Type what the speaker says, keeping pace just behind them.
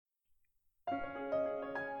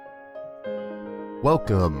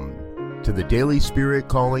Welcome to the Daily Spirit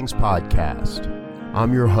Callings Podcast.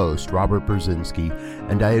 I'm your host, Robert Brzezinski,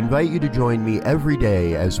 and I invite you to join me every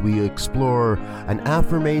day as we explore an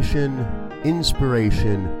affirmation,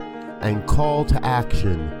 inspiration, and call to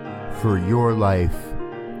action for your life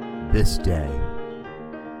this day.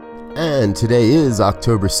 And today is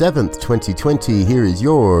October 7th, 2020. Here is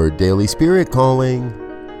your Daily Spirit Calling.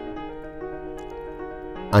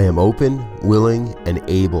 I am open, willing, and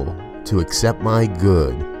able to accept my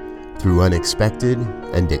good through unexpected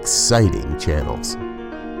and exciting channels.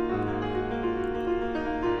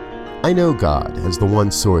 I know God as the one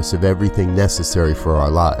source of everything necessary for our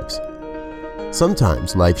lives.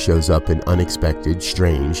 Sometimes life shows up in unexpected,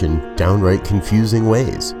 strange, and downright confusing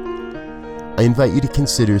ways. I invite you to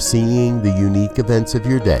consider seeing the unique events of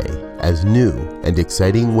your day as new and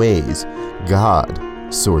exciting ways God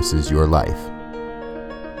sources your life.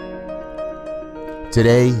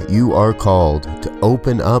 Today, you are called to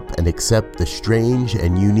open up and accept the strange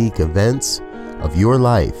and unique events of your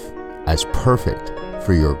life as perfect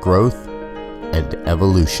for your growth and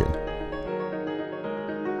evolution.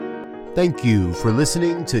 Thank you for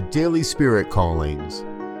listening to Daily Spirit Callings.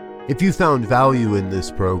 If you found value in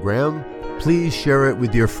this program, please share it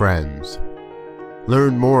with your friends.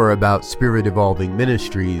 Learn more about Spirit Evolving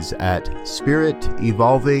Ministries at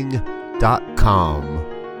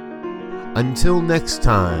spiritevolving.com. Until next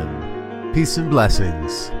time, peace and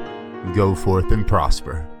blessings. Go forth and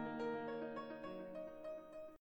prosper.